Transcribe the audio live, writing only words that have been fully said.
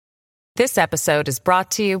This episode is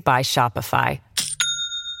brought to you by Shopify.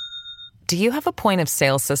 Do you have a point of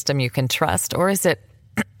sale system you can trust, or is it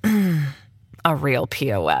a real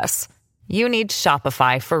POS? You need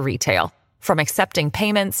Shopify for retail. From accepting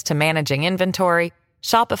payments to managing inventory,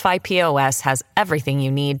 Shopify POS has everything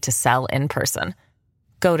you need to sell in person.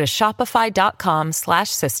 Go to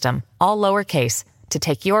shopify.com/system, all lowercase, to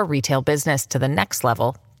take your retail business to the next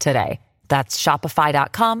level today. That's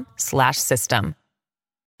shopify.com/system.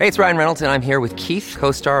 Hey, it's Ryan Reynolds, and I'm here with Keith,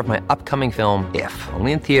 co-star of my upcoming film, If,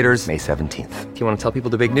 only in theaters May 17th. Do you want to tell people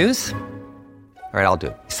the big news? All right, I'll do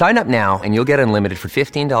it. Sign up now and you'll get unlimited for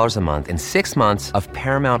 $15 a month and 6 months of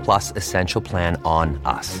Paramount Plus Essential Plan on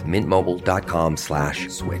us.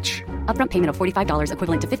 MintMobile.com/switch. Upfront payment of $45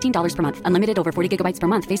 equivalent to $15 per month. Unlimited over 40 gigabytes per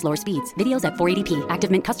month. Face lower speeds. Videos at 480p.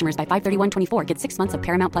 Active Mint customers by 531.24 get 6 months of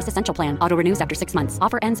Paramount Plus Essential Plan. Auto renews after 6 months.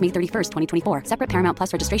 Offer ends May 31st, 2024. Separate Paramount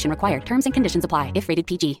Plus registration required. Terms and conditions apply if rated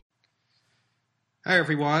PG. Hi,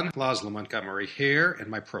 everyone. Laszlo Montgomery here, and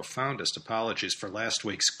my profoundest apologies for last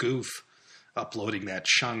week's goof, uploading that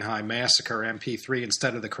Shanghai Massacre MP3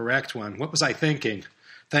 instead of the correct one. What was I thinking?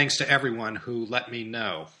 Thanks to everyone who let me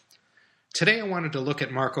know. Today I wanted to look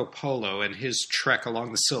at Marco Polo and his trek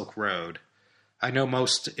along the Silk Road. I know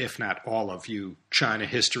most, if not all of you China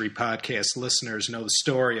History Podcast listeners know the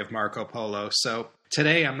story of Marco Polo, so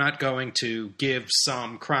today I'm not going to give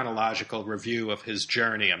some chronological review of his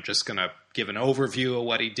journey. I'm just going to give an overview of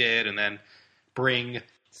what he did and then bring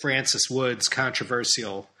Frances Wood's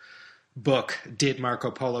controversial book, Did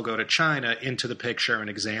Marco Polo Go to China, into the picture and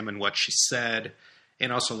examine what she said,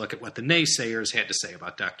 and also look at what the naysayers had to say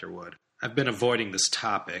about Dr. Wood. I've been avoiding this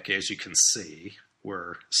topic, as you can see.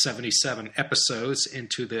 We're 77 episodes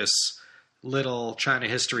into this little China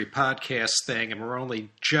History Podcast thing, and we're only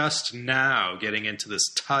just now getting into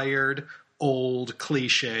this tired, old,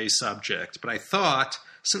 cliche subject. But I thought,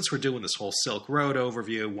 since we're doing this whole Silk Road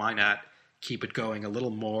overview, why not keep it going a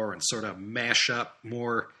little more and sort of mash up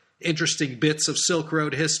more interesting bits of Silk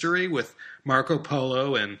Road history with Marco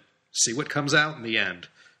Polo and see what comes out in the end,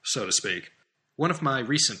 so to speak. One of my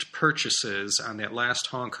recent purchases on that last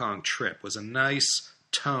Hong Kong trip was a nice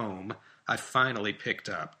tome I finally picked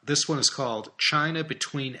up. This one is called China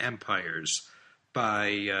Between Empires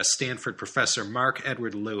by Stanford professor Mark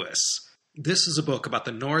Edward Lewis. This is a book about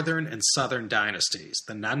the northern and southern dynasties,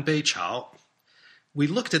 the Nanbei Chao. We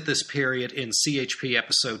looked at this period in CHP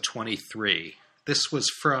episode 23. This was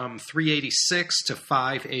from 386 to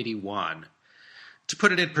 581. To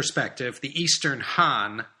put it in perspective, the Eastern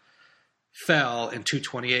Han fell in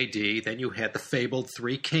 220 AD. Then you had the fabled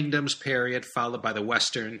Three Kingdoms period, followed by the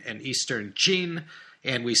Western and Eastern Jin,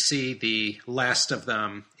 and we see the last of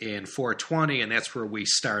them in 420, and that's where we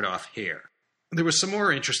start off here. There was some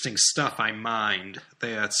more interesting stuff I mined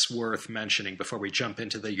that's worth mentioning before we jump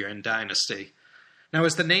into the Yuan dynasty. Now,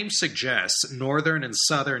 as the name suggests, northern and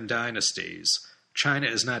southern dynasties, China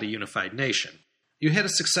is not a unified nation. You had a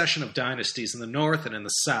succession of dynasties in the north and in the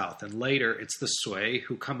south, and later it's the Sui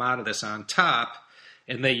who come out of this on top,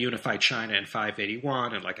 and they unify China in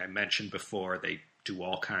 581, and like I mentioned before, they do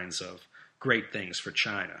all kinds of great things for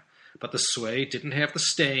China. But the Sui didn't have the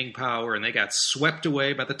staying power, and they got swept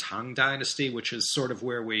away by the Tang dynasty, which is sort of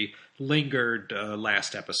where we lingered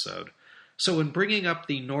last episode. So in bringing up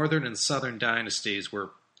the northern and southern dynasties, we're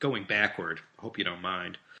going backward. I hope you don't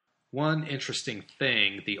mind. One interesting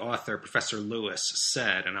thing the author, Professor Lewis,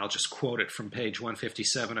 said, and I'll just quote it from page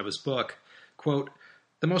 157 of his book, quote,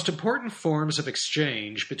 "The most important forms of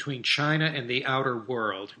exchange between China and the outer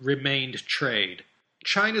world remained trade.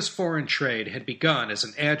 China's foreign trade had begun as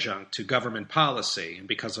an adjunct to government policy, and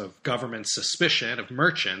because of government suspicion of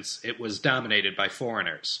merchants, it was dominated by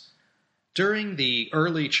foreigners. During the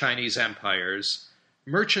early Chinese empires,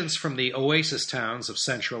 merchants from the oasis towns of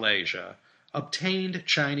Central Asia obtained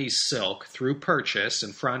Chinese silk through purchase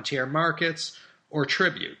in frontier markets or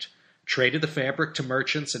tribute, traded the fabric to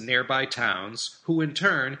merchants in nearby towns, who in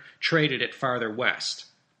turn traded it farther west.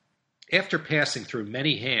 After passing through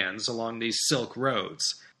many hands along these silk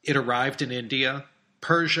roads, it arrived in India,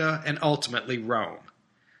 Persia, and ultimately Rome.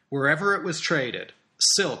 Wherever it was traded,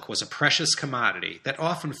 silk was a precious commodity that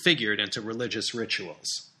often figured into religious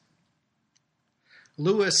rituals."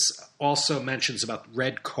 Lewis also mentions about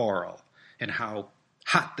red coral and how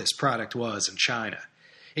hot this product was in China.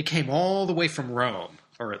 It came all the way from Rome,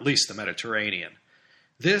 or at least the Mediterranean.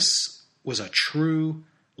 This was a true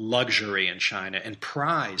luxury in China and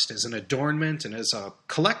prized as an adornment and as a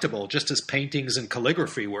collectible, just as paintings and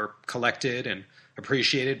calligraphy were collected and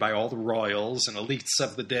appreciated by all the royals and elites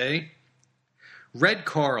of the day. Red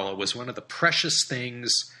coral was one of the precious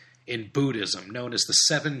things in Buddhism known as the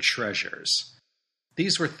Seven Treasures.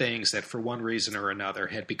 These were things that, for one reason or another,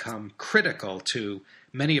 had become critical to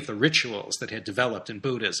many of the rituals that had developed in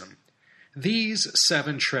Buddhism. These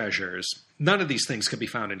 7 treasures, none of these things could be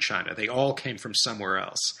found in China. They all came from somewhere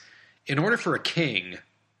else. In order for a king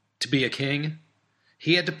to be a king,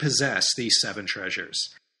 he had to possess these 7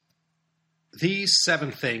 treasures. These 7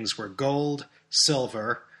 things were gold,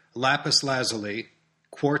 silver, lapis lazuli,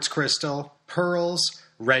 quartz crystal, pearls,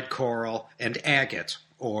 red coral, and agate,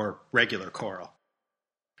 or regular coral.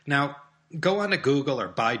 Now, go on to Google or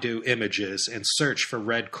Baidu Images and search for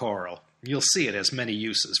red coral. You'll see it has many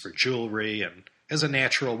uses for jewelry and as a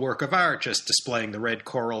natural work of art, just displaying the red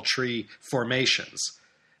coral tree formations.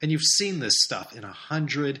 And you've seen this stuff in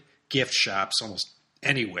 100 gift shops almost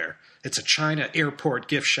anywhere. It's a China airport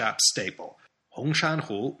gift shop staple.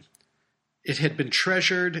 Hongshanhu. It had been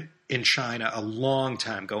treasured in China a long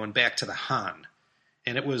time, going back to the Han.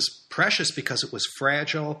 And it was precious because it was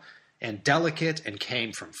fragile and delicate and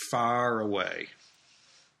came from far away.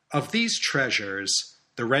 Of these treasures,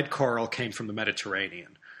 the red coral came from the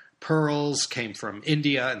Mediterranean. Pearls came from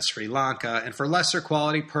India and Sri Lanka, and for lesser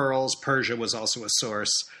quality pearls, Persia was also a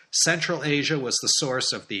source. Central Asia was the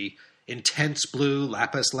source of the intense blue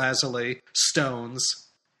lapis lazuli stones,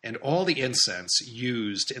 and all the incense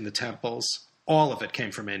used in the temples, all of it came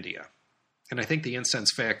from India. And I think the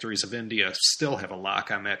incense factories of India still have a lock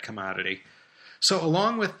on that commodity. So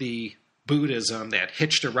along with the Buddhism that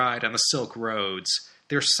hitched a ride on the Silk Roads,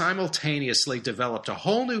 there simultaneously developed a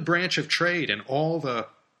whole new branch of trade and all the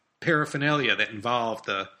paraphernalia that involved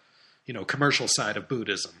the, commercial side of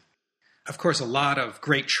Buddhism. Of course, a lot of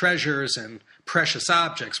great treasures and precious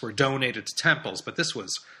objects were donated to temples, but this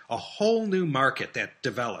was a whole new market that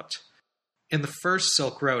developed. In the first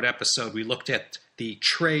Silk Road episode, we looked at the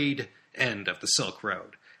trade end of the Silk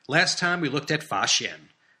Road. Last time, we looked at Faxian,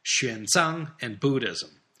 Xuanzang, and Buddhism.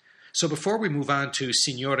 So before we move on to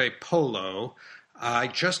Signore Polo, I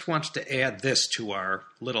just wanted to add this to our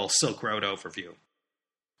little Silk Road overview.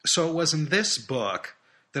 So it was in this book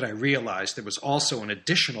that I realized there was also an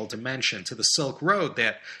additional dimension to the Silk Road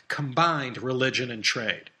that combined religion and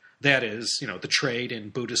trade. That is, the trade in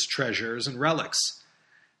Buddhist treasures and relics.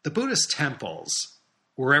 The Buddhist temples,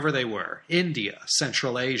 wherever they were, India,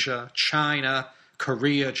 Central Asia, China,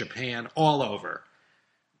 Korea, Japan, all over,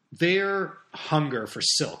 their hunger for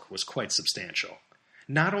silk was quite substantial.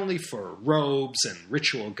 Not only for robes and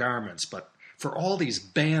ritual garments, but for all these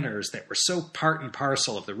banners that were so part and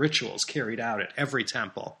parcel of the rituals carried out at every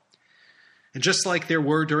temple. And just like there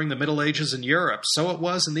were during the Middle Ages in Europe, so it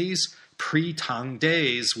was in these pre-Tang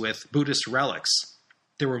days with Buddhist relics.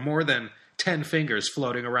 There were more than 10 fingers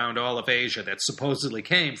floating around all of Asia that supposedly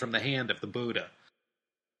came from the hand of the Buddha.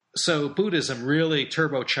 So Buddhism really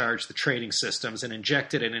turbocharged the trading systems and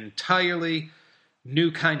injected an entirely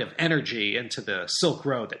new kind of energy into the Silk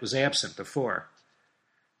Road that was absent before.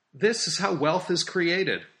 This is how wealth is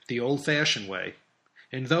created, the old-fashioned way.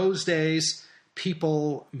 In those days,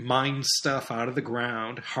 people mined stuff out of the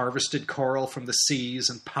ground, harvested coral from the seas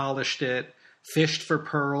and polished it, fished for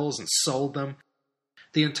pearls and sold them.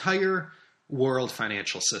 The entire world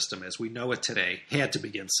financial system as we know it today had to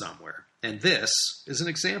begin somewhere. And this is an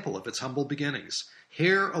example of its humble beginnings.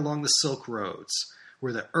 Here along the Silk Roads,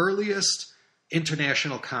 where the earliest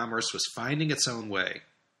international commerce was finding its own way.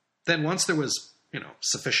 Then once there was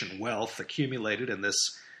sufficient wealth accumulated in this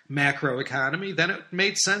macroeconomy, then it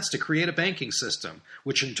made sense to create a banking system,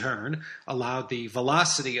 which in turn allowed the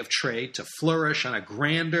velocity of trade to flourish on a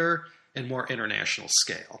grander and more international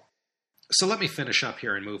scale. So let me finish up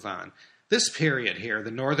here and move on. This period here, the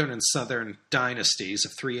northern and southern dynasties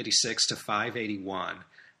of 386 to 581,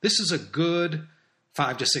 this is a good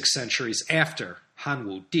 5 to 6 centuries after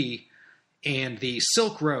Hanwu Di, and the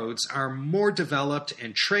Silk Roads are more developed,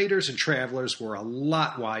 and traders and travelers were a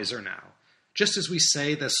lot wiser now. Just as we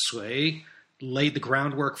say the Sui laid the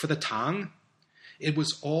groundwork for the Tang, it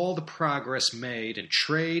was all the progress made in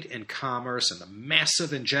trade and commerce and the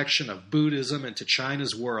massive injection of Buddhism into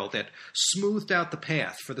China's world that smoothed out the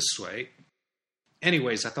path for the Sui.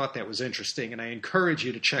 Anyways, I thought that was interesting, and I encourage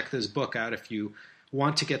you to check this book out if you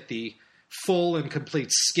want to get the full and complete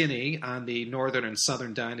skinny on the Northern and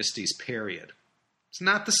Southern dynasties period. It's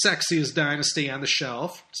not the sexiest dynasty on the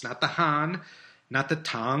shelf. It's not the Han, not the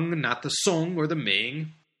Tang, not the Song or the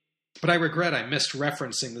Ming. But I regret I missed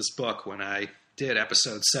referencing this book when I did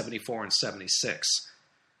episodes 74 and 76.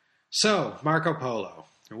 So, Marco Polo.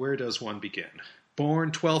 Where does one begin? Born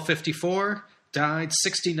 1254, died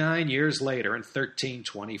 69 years later in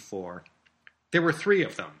 1324. There were 3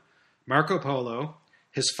 of them. Marco Polo,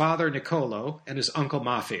 his father Niccolo, and his uncle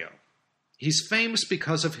Maffeo. He's famous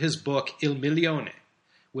because of his book Il Milione,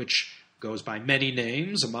 which Goes by many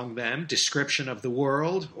names, among them Description of the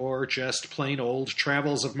World or just plain old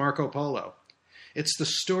Travels of Marco Polo. It's the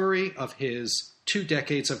story of his 2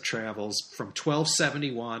 decades of travels from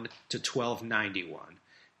 1271 to 1291,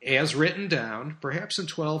 as written down, perhaps in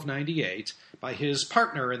 1298, by his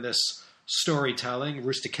partner in this storytelling,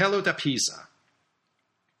 Rustichello da Pisa.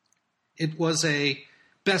 It was a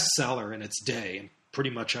bestseller in its day, and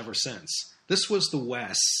pretty much ever since. This was the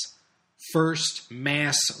West's first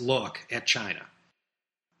mass look at China.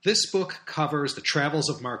 This book covers the travels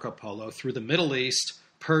of Marco Polo through the Middle East,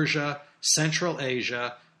 Persia, Central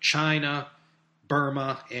Asia, China,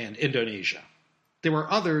 Burma, and Indonesia. There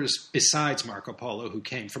were others besides Marco Polo who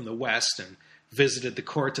came from the West and visited the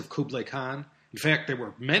court of Kublai Khan. In fact, there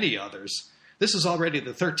were many others. This is already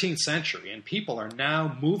the 13th century, and people are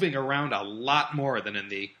now moving around a lot more than in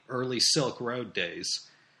the early Silk Road days.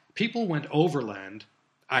 People went overland,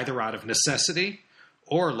 either out of necessity,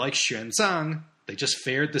 or like Xuanzang, they just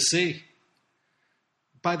fared the sea.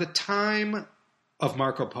 By the time of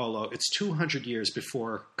Marco Polo, it's 200 years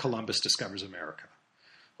before Columbus discovers America.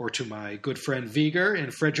 Or to my good friend Viger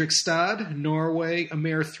in Fredrikstad, Norway, a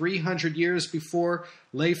mere 300 years before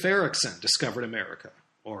Leif Erikson discovered America.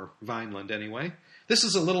 Or Vineland, anyway. This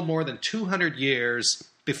is a little more than 200 years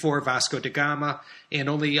before Vasco da Gama, and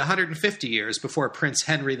only 150 years before Prince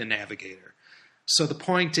Henry the Navigator. So the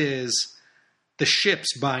point is, the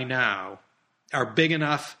ships by now are big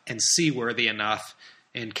enough and seaworthy enough,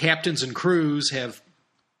 and captains and crews have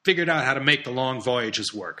figured out how to make the long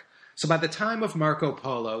voyages work. So by the time of Marco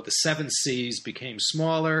Polo, the 7 seas became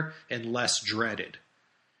smaller and less dreaded.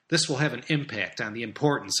 This will have an impact on the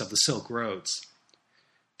importance of the Silk Roads.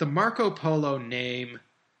 The Marco Polo name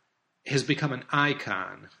has become an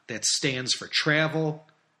icon that stands for travel,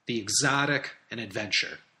 the exotic, and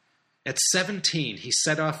adventure. At 17, he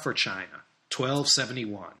set off for China,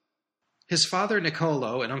 1271. His father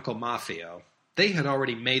Niccolo and Uncle Maffeo, they had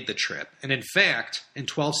already made the trip, and in fact, in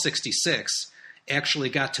 1266, actually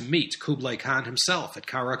got to meet Kublai Khan himself at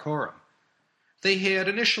Karakoram. They had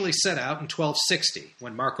initially set out in 1260,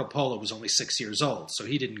 when Marco Polo was only 6 years old, so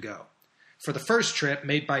he didn't go. For the first trip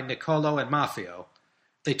made by Niccolo and Maffeo,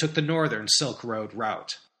 they took the northern Silk Road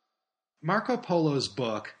route. Marco Polo's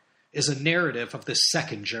book is a narrative of this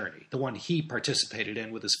second journey, the one he participated in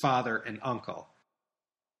with his father and uncle.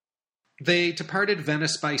 They departed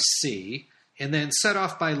Venice by sea and then set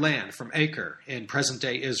off by land from Acre in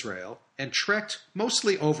present-day Israel and trekked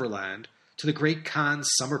mostly overland to the great Khan's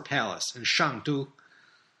summer palace in Shangdu.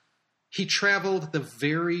 He traveled the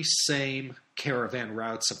very same caravan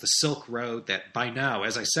routes of the Silk Road that by now,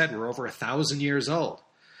 as I said, were over 1,000 years old.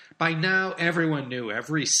 By now, everyone knew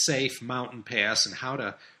every safe mountain pass and how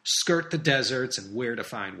to skirt the deserts and where to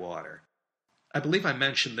find water. I believe I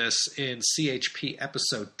mentioned this in CHP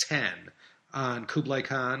episode 10 on Kublai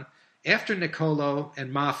Khan. After Niccolo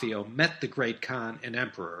and Maffeo met the great Khan and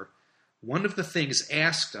emperor, one of the things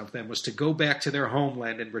asked of them was to go back to their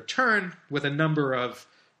homeland and return with a number of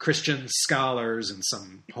Christian scholars and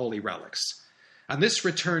some holy relics. On this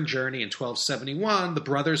return journey in 1271, the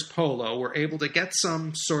brothers Polo were able to get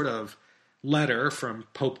some sort of letter from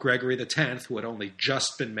Pope Gregory X, who had only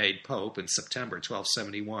just been made Pope in September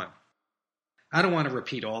 1271. I don't want to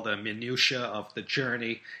repeat all the minutiae of the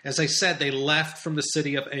journey. As I said, they left from the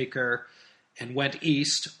city of Acre and went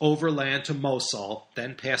east overland to Mosul,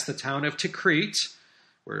 then past the town of Tikrit,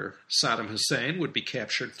 where Saddam Hussein would be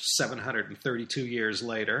captured 732 years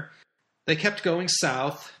later. They kept going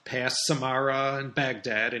south, past Samarra and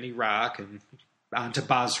Baghdad in Iraq, and on to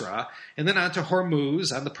Basra, and then on to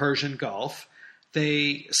Hormuz on the Persian Gulf.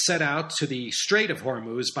 They set out to the Strait of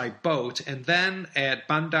Hormuz by boat, and then at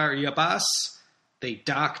Bandar Yabas, they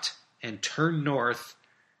docked and turned north,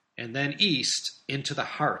 and then east into the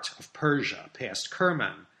heart of Persia, past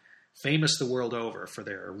Kerman, famous the world over for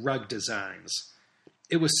their rug designs.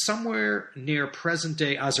 It was somewhere near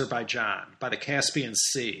present-day Azerbaijan, by the Caspian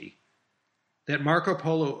Sea, that Marco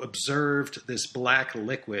Polo observed this black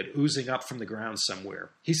liquid oozing up from the ground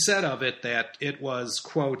somewhere. He said of it that it was,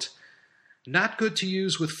 quote, not good to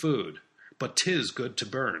use with food, but 'tis good to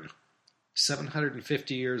burn.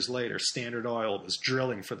 750 years later, Standard Oil was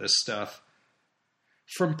drilling for this stuff.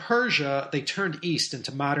 From Persia, they turned east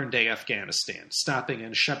into modern-day Afghanistan, stopping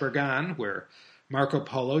in Sheberghan, where Marco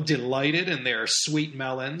Polo delighted in their sweet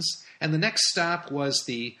melons, and the next stop was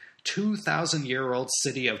the 2,000-year-old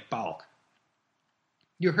city of Balkh.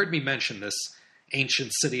 You heard me mention this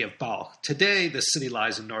ancient city of Balkh. Today, this city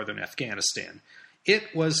lies in northern Afghanistan.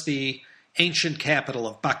 It was the ancient capital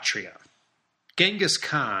of Bactria. Genghis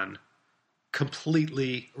Khan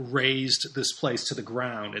completely razed this place to the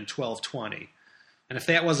ground in 1220. And if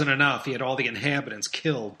that wasn't enough, he had all the inhabitants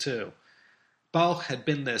killed, too. Balkh had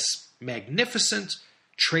been this magnificent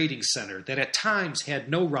trading center that at times had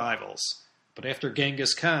no rivals. But after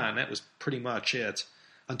Genghis Khan, that was pretty much it.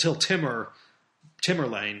 Until Tamerlane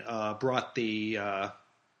brought the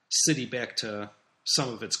city back to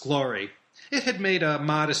some of its glory. It had made a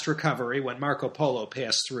modest recovery when Marco Polo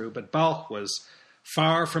passed through, but Balkh was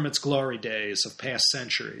far from its glory days of past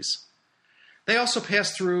centuries. They also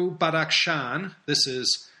passed through Badakhshan. This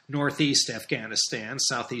is northeast Afghanistan,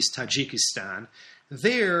 southeast Tajikistan.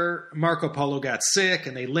 There, Marco Polo got sick,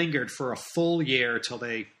 and they lingered for a full year till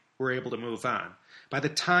they were able to move on. By the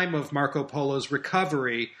time of Marco Polo's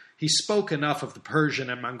recovery, he spoke enough of the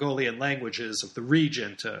Persian and Mongolian languages of the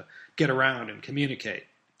region to get around and communicate.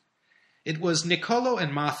 It was Niccolo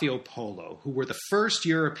and Matteo Polo who were the first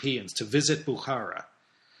Europeans to visit Bukhara.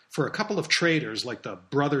 For a couple of traders like the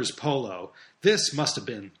brothers Polo, this must have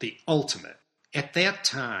been the ultimate. At that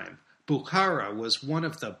time, Bukhara was one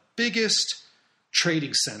of the biggest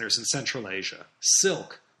trading centers in Central Asia.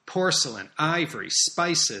 Silk, porcelain, ivory,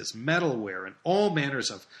 spices, metalware, and all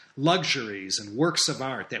manners of luxuries and works of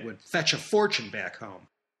art that would fetch a fortune back home.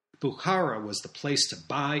 Bukhara was the place to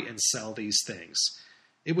buy and sell these things.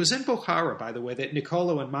 It was in Bukhara, by the way, that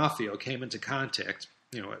Niccolo and Maffeo came into contact,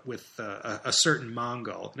 with a certain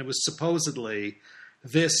Mongol. And it was supposedly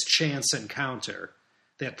this chance encounter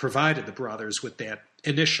that provided the brothers with that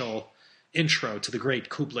initial intro to the great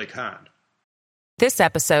Kublai Khan. This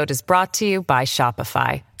episode is brought to you by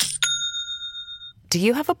Shopify. Do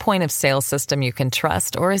you have a point of sale system you can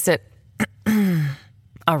trust, or is it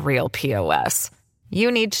a real POS?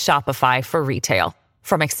 You need Shopify for retail.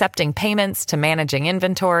 From accepting payments to managing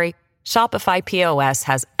inventory, Shopify POS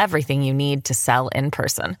has everything you need to sell in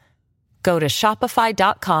person. Go to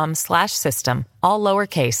shopify.com/system, all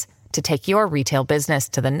lowercase, to take your retail business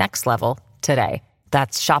to the next level today.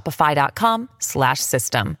 That's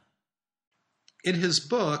shopify.com/system. In his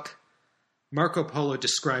book, Marco Polo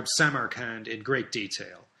describes Samarkand in great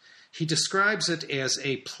detail. He describes it as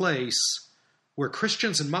a place where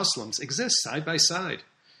Christians and Muslims exist side by side,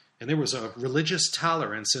 and there was a religious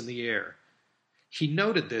tolerance in the air. He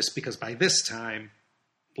noted this because by this time,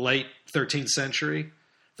 late 13th century,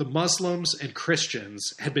 the Muslims and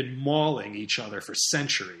Christians had been mauling each other for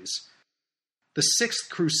centuries. The Sixth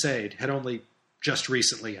Crusade had only just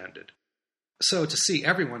recently ended. So to see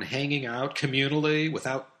everyone hanging out communally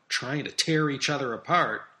without trying to tear each other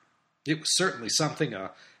apart, it was certainly something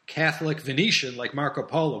a Catholic Venetian like Marco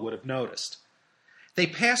Polo would have noticed. They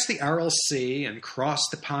passed the Aral Sea and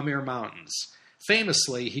crossed the Pamir Mountains.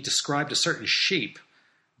 Famously, he described a certain sheep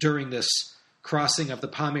during this crossing of the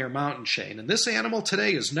Pamir mountain chain, and this animal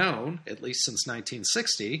today is known, at least since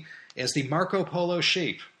 1960, as the Marco Polo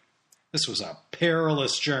sheep. This was a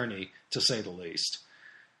perilous journey, to say the least.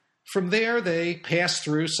 From there, they passed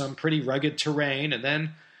through some pretty rugged terrain and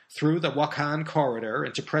then through the Wakhan corridor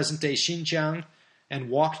into present-day Xinjiang and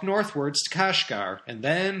walked northwards to Kashgar, and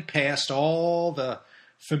then past all the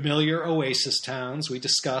familiar oasis towns we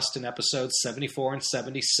discussed in episodes 74 and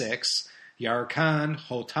 76, Yarkand,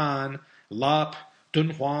 Hotan, Lap,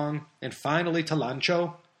 Dunhuang, and finally to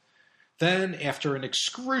Lanzhou. Then, after an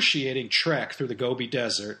excruciating trek through the Gobi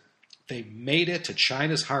Desert, they made it to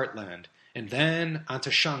China's heartland, and then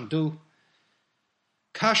onto Shangdu.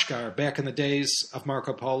 Kashgar, back in the days of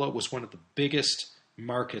Marco Polo, was one of the biggest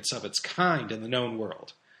markets of its kind in the known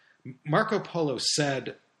world. Marco Polo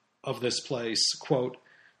said of this place, quote,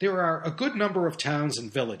 "There are a good number of towns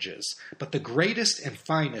and villages, but the greatest and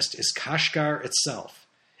finest is Kashgar itself.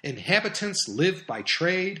 Inhabitants live by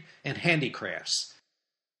trade and handicrafts.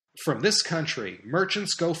 From this country,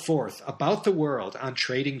 merchants go forth about the world on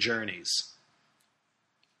trading journeys."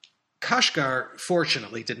 Kashgar,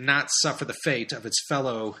 fortunately, did not suffer the fate of its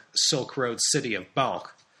fellow Silk Road city of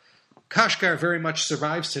Balkh. Kashgar very much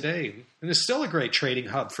survives today and is still a great trading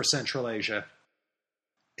hub for Central Asia.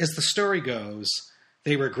 As the story goes,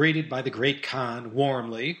 they were greeted by the great Khan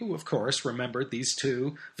warmly, who, of course, remembered these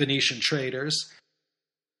two Venetian traders.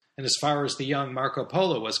 And as far as the young Marco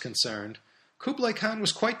Polo was concerned, Kublai Khan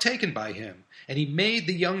was quite taken by him, and he made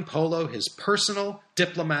the young Polo his personal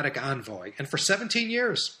diplomatic envoy, and for 17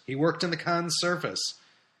 years he worked in the Khan's service.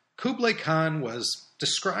 Kublai Khan was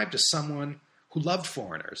described as someone who loved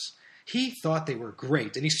foreigners. He thought they were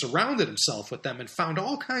great, and he surrounded himself with them and found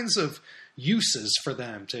all kinds of uses for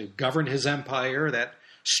them to govern his empire that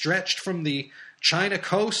stretched from the China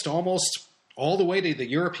coast almost all the way to the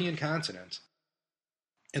European continent.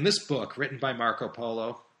 In this book, written by Marco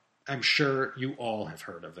Polo, I'm sure you all have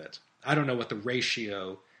heard of it. I don't know what the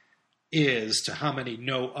ratio is to how many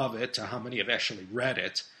know of it, to how many have actually read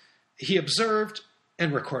it. He observed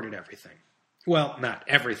and recorded everything. Well, not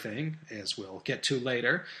everything, as we'll get to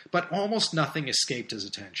later, but almost nothing escaped his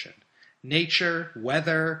attention. Nature,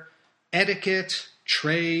 weather, etiquette,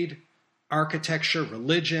 trade, architecture,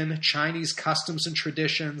 religion, Chinese customs and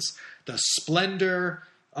traditions, the splendor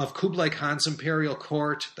of Kublai Khan's imperial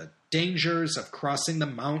court, the dangers of crossing the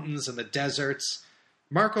mountains and the deserts.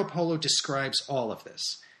 Marco Polo describes all of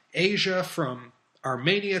this. Asia from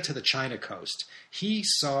Armenia to the China coast. He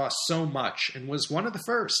saw so much and was one of the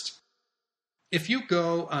first. If you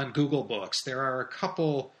go on Google Books, there are a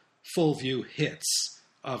couple full-view hits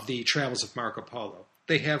of the travels of Marco Polo.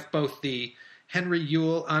 They have both the Henry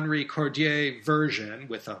Yule, Henri Cordier version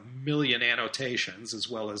with a million annotations, as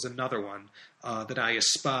well as another one that I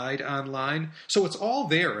espied online. So it's all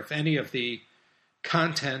there if any of the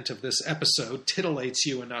content of this episode titillates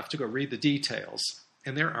you enough to go read the details.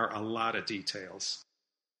 And there are a lot of details.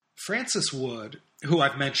 Frances Wood, who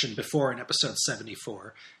I've mentioned before in episode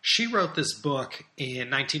 74, she wrote this book in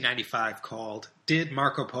 1995 called Did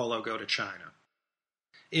Marco Polo Go to China?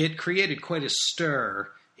 It created quite a stir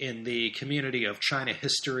in the community of China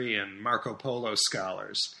history and Marco Polo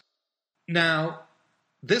scholars. Now,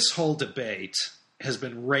 this whole debate has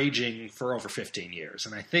been raging for over 15 years,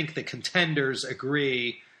 and I think the contenders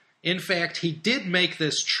agree. In fact, he did make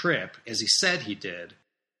this trip, as he said he did,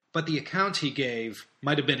 but the account he gave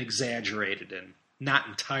might have been exaggerated and not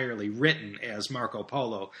entirely written as Marco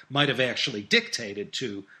Polo might have actually dictated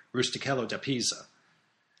to Rustichello da Pisa.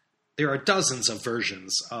 There are dozens of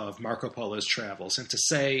versions of Marco Polo's travels, and to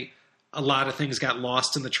say a lot of things got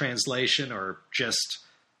lost in the translation or just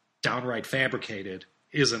downright fabricated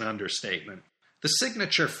is an understatement. The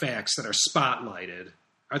signature facts that are spotlighted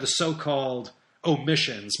are the so-called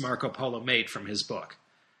omissions Marco Polo made from his book.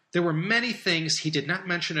 There were many things he did not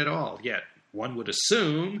mention at all, yet one would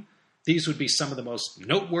assume these would be some of the most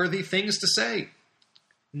noteworthy things to say.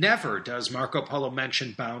 Never does Marco Polo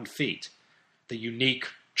mention bound feet, the unique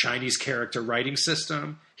Chinese character writing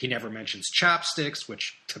system. He never mentions chopsticks,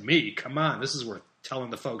 which, to me, come on, this is worth telling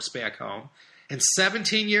the folks back home. In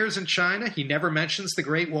 17 years in China, he never mentions the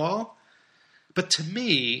Great Wall. But to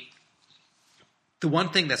me, the one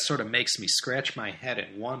thing that sort of makes me scratch my head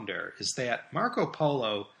and wonder is that Marco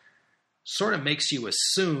Polo sort of makes you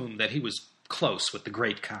assume that he was close with the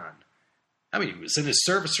Great Khan. I mean, he was in his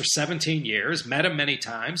service for 17 years, met him many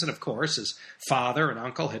times, and of course his father and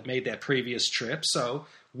uncle had made that previous trip, so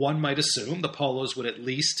one might assume the Polos would at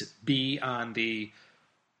least be on the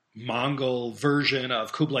Mongol version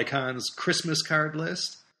of Kublai Khan's Christmas card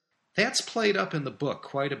list. That's played up in the book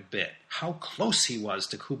quite a bit, how close he was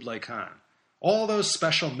to Kublai Khan. All those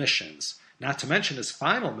special missions, not to mention his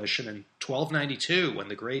final mission in 1292 when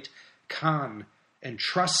the great Khan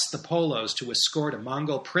entrusts the Polos to escort a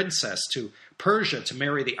Mongol princess to Persia to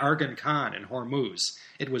marry the Arghun Khan in Hormuz.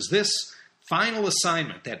 It was this final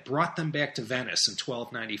assignment that brought them back to Venice in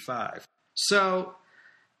 1295. So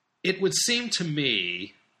it would seem to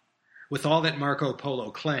me, with all that Marco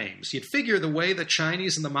Polo claims, you'd figure the way the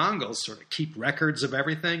Chinese and the Mongols sort of keep records of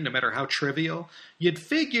everything, no matter how trivial, you'd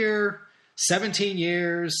figure 17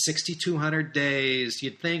 years, 6,200 days,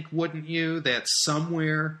 you'd think, wouldn't you, that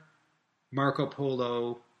somewhere Marco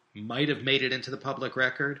Polo might have made it into the public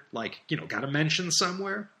record? Like, got a mention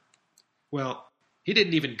somewhere? Well, he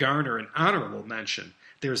didn't even garner an honorable mention.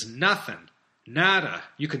 There's nothing, nada.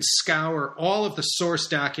 You can scour all of the source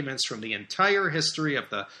documents from the entire history of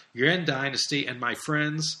the Yuan dynasty, and my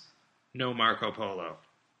friends, no Marco Polo.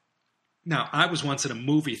 Now, I was once at a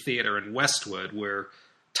movie theater in Westwood where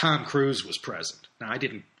Tom Cruise was present. Now, I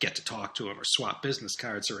didn't get to talk to him or swap business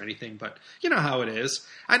cards or anything, but you know how it is.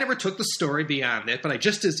 I never took the story beyond that, but I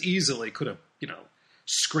just as easily could have,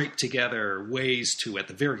 scraped together ways to, at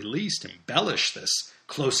the very least, embellish this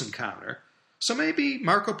close encounter. So maybe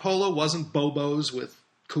Marco Polo wasn't Bobos with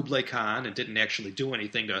Kublai Khan and didn't actually do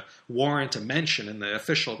anything to warrant a mention in the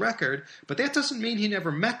official record, but that doesn't mean he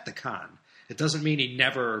never met the Khan. It doesn't mean he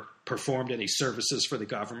never performed any services for the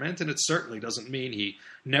government, and it certainly doesn't mean he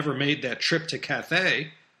never made that trip to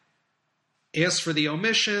Cathay. As for the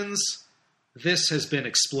omissions, this has been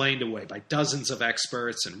explained away by dozens of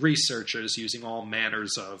experts and researchers using all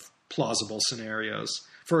manners of plausible scenarios.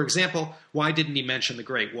 For example, why didn't he mention the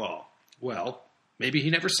Great Wall? Well, maybe he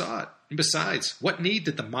never saw it. And besides, what need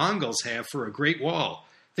did the Mongols have for a Great Wall?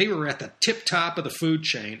 They were at the tip top of the food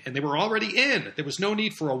chain, and they were already in. There was no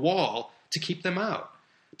need for a wall to keep them out.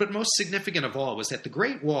 But most significant of all was that the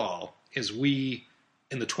Great Wall, as we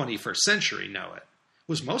in the 21st century know it,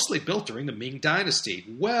 was mostly built during the Ming Dynasty,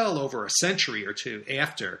 well over a century or two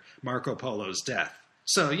after Marco Polo's death.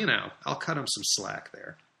 So, I'll cut him some slack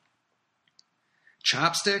there.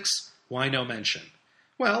 Chopsticks? Why no mention?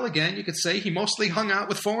 Well, again, you could say he mostly hung out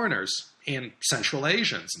with foreigners and Central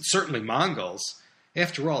Asians, and certainly Mongols.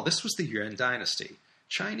 After all, this was the Yuan dynasty.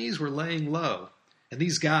 Chinese were laying low. And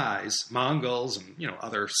these guys, Mongols and,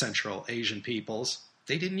 other Central Asian peoples,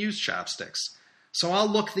 they didn't use chopsticks. So I'll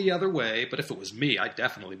look the other way, but if it was me, I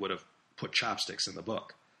definitely would have put chopsticks in the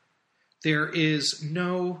book. There is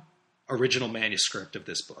no original manuscript of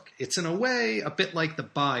this book. It's in a way a bit like the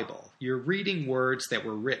Bible. You're reading words that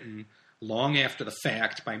were written long after the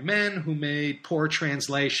fact by men who made poor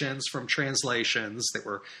translations from translations that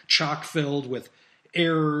were chock-filled with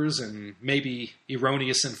errors and maybe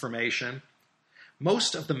erroneous information.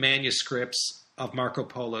 Most of the manuscripts of Marco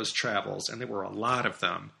Polo's travels, and there were a lot of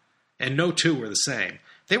them, and no two were the same,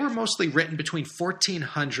 they were mostly written between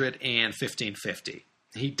 1400 and 1550.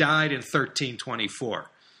 He died in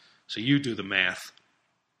 1324, so you do the math.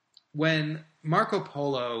 When Marco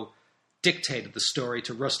Polo dictated the story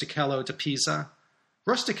to Rustichello de Pisa,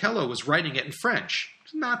 Rustichello was writing it in French.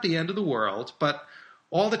 It's not the end of the world, but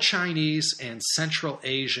all the Chinese and Central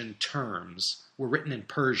Asian terms were written in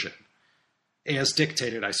Persian, as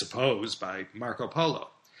dictated, I suppose, by Marco Polo.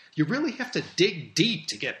 You really have to dig deep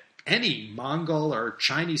to get any Mongol or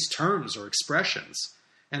Chinese terms or expressions.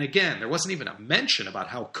 And again, there wasn't even a mention about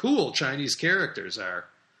how cool Chinese characters are.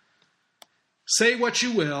 Say what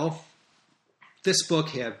you will, this book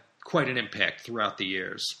had quite an impact throughout the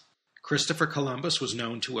years. Christopher Columbus was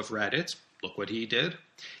known to have read it. Look what he did.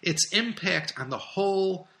 Its impact on the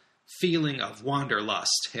whole feeling of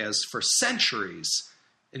wanderlust has, for centuries,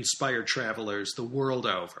 inspired travelers the world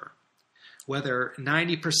over. Whether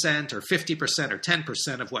 90% or 50% or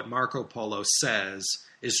 10% of what Marco Polo says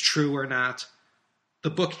is true or not,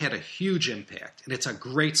 the book had a huge impact, and it's a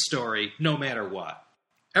great story no matter what.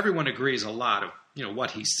 Everyone agrees a lot of,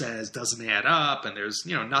 what he says doesn't add up, and there's,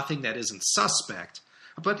 nothing that isn't suspect.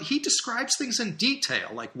 But he describes things in detail,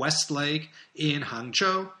 like Westlake in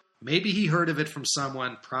Hangzhou. Maybe he heard of it from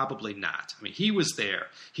someone, probably not. I mean, he was there.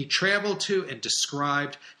 He traveled to and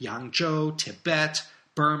described Yangzhou, Tibet,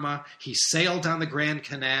 Burma. He sailed on the Grand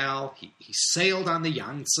Canal. He sailed on the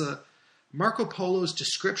Yangtze. Marco Polo's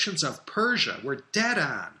descriptions of Persia were dead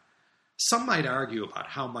on. Some might argue about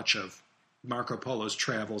how much of Marco Polo's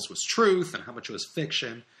travels was truth and how much was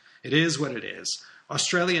fiction. It is what it is.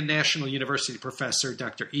 Australian National University professor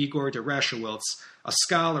Dr. Igor de Reschewitz, a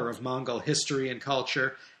scholar of Mongol history and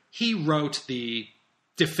culture, he wrote the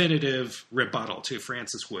definitive rebuttal to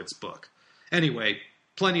Francis Wood's book. Anyway,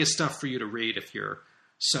 plenty of stuff for you to read if you're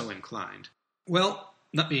so inclined. Well,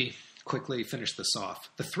 let me quickly finish this off.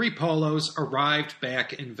 The three Polos arrived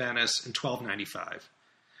back in Venice in 1295.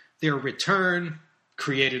 Their return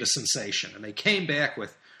created a sensation, and they came back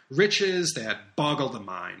with riches that boggled the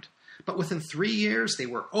mind. But within 3 years, they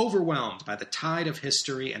were overwhelmed by the tide of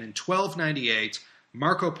history, and in 1298,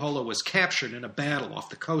 Marco Polo was captured in a battle off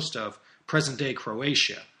the coast of present-day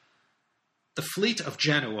Croatia. The fleet of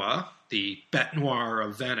Genoa, the Bête Noire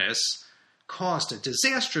of Venice, caused a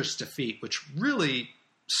disastrous defeat which really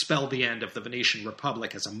spelled the end of the Venetian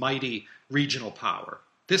Republic as a mighty regional power.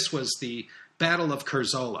 This was the Battle of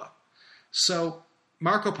Curzola. So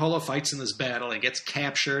Marco Polo fights in this battle and gets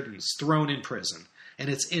captured and is thrown in prison. And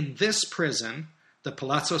it's in this prison, the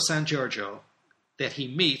Palazzo San Giorgio, that he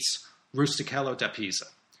meets Rustichello da Pisa.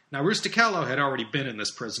 Now, Rustichello had already been in this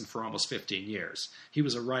prison for almost 15 years. He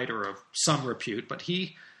was a writer of some repute, but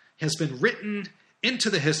he has been written into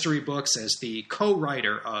the history books as the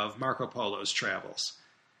co-writer of Marco Polo's travels.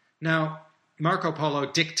 Now, Marco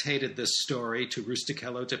Polo dictated this story to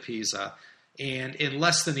Rustichello da Pisa, and in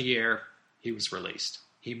less than a year, he was released.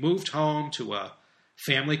 He moved home to a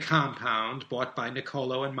family compound bought by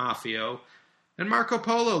Niccolo and Maffeo, and Marco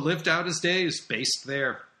Polo lived out his days based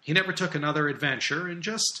there. He never took another adventure and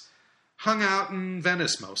just hung out in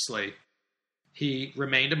Venice mostly. He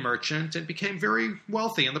remained a merchant and became very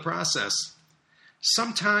wealthy in the process.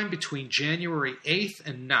 Sometime between January 8th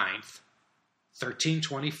and 9th,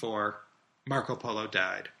 1324, Marco Polo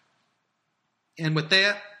died. And with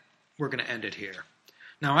that, we're going to end it here.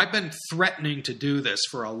 Now, I've been threatening to do this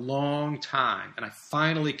for a long time, and I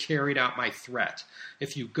finally carried out my threat.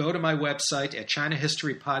 If you go to my website at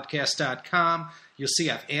ChinaHistoryPodcast.com, you'll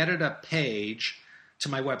see I've added a page to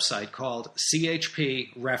my website called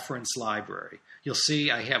CHP Reference Library. You'll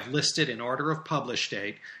see I have listed in order of publish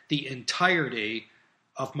date the entirety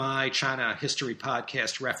of my China History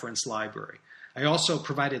Podcast reference library. I also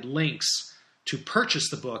provided links to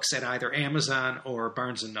purchase the books at either Amazon or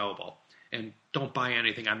Barnes & Noble. And don't buy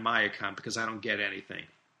anything on my account because I don't get anything.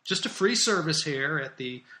 Just a free service here at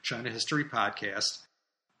the China History Podcast.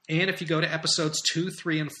 And if you go to episodes 2,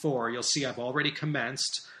 3, and 4, you'll see I've already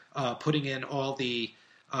commenced putting in all the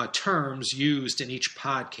terms used in each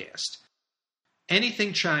podcast.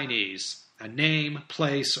 Anything Chinese, a name,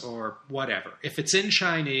 place, or whatever. If it's in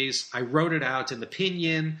Chinese, I wrote it out in the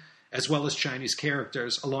pinyin as well as Chinese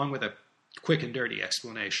characters, along with a quick and dirty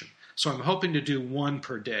explanation. So I'm hoping to do one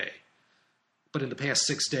per day. But in the past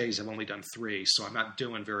 6 days, I've only done 3, so I'm not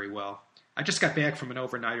doing very well. I just got back from an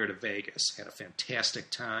overnighter to Vegas. Had a fantastic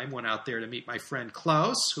time. Went out there to meet my friend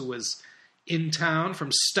Klaus, who was in town from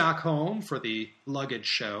Stockholm for the luggage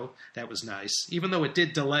show. That was nice, even though it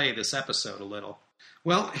did delay this episode a little.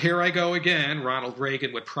 Well, here I go again, Ronald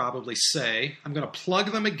Reagan would probably say. I'm going to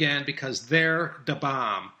plug them again because they're the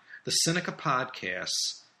bomb. The Sinica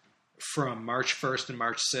podcasts from March 1st and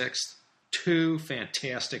March 6th, 2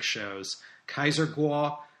 fantastic shows. Kaiser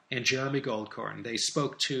Kuo and Jeremy Goldkorn. They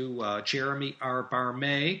spoke to Jeremy R.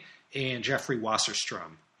 Barmay and Jeffrey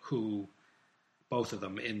Wasserstrom, who, both of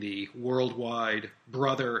them in the worldwide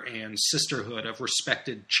brother and sisterhood of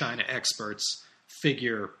respected China experts,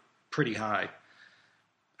 figure pretty high.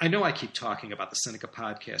 I know I keep talking about the Sinica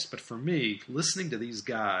podcast, but for me, listening to these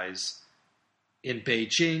guys in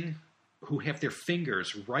Beijing who have their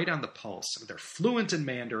fingers right on the pulse, they're fluent in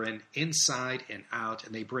Mandarin inside and out,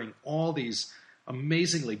 and they bring all these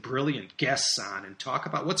amazingly brilliant guests on and talk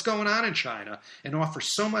about what's going on in China and offer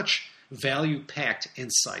so much value-packed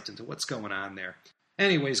insight into what's going on there.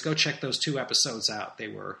 Anyways, go check those 2 episodes out. They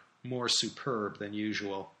were more superb than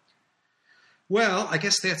usual. Well, I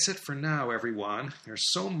guess that's it for now, everyone.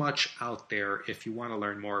 There's so much out there if you want to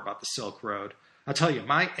learn more about the Silk Road. I'll tell you,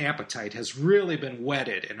 my appetite has really been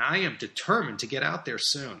whetted, and I am determined to get out there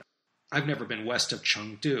soon. I've never been west of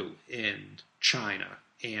Chengdu in China,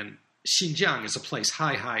 and Xinjiang is a place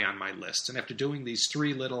high on my list. And after doing these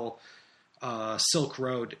 3 little Silk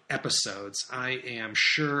Road episodes, I am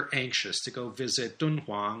sure anxious to go visit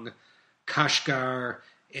Dunhuang, Kashgar,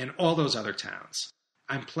 and all those other towns.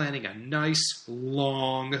 I'm planning a nice,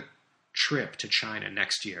 long trip to China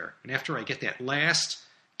next year. And after I get that last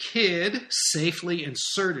kid safely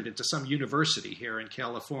inserted into some university here in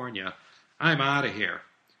California, I'm out of here.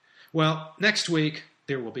 Well, next week,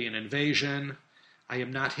 there will be an invasion. I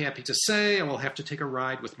am not happy to say I will have to take a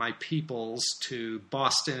ride with my peoples to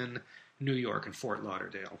Boston, New York, and Fort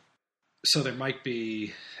Lauderdale. So there might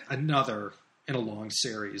be another in a long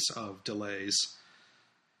series of delays.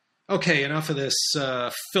 Okay, enough of this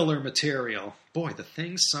filler material. Boy, the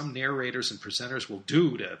things some narrators and presenters will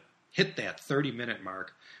do to hit that 30-minute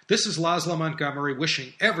mark. This is Laszlo Montgomery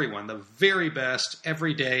wishing everyone the very best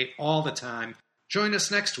every day, all the time. Join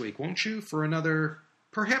us next week, won't you, for another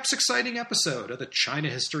perhaps exciting episode of the China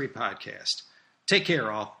History Podcast. Take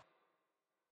care, all.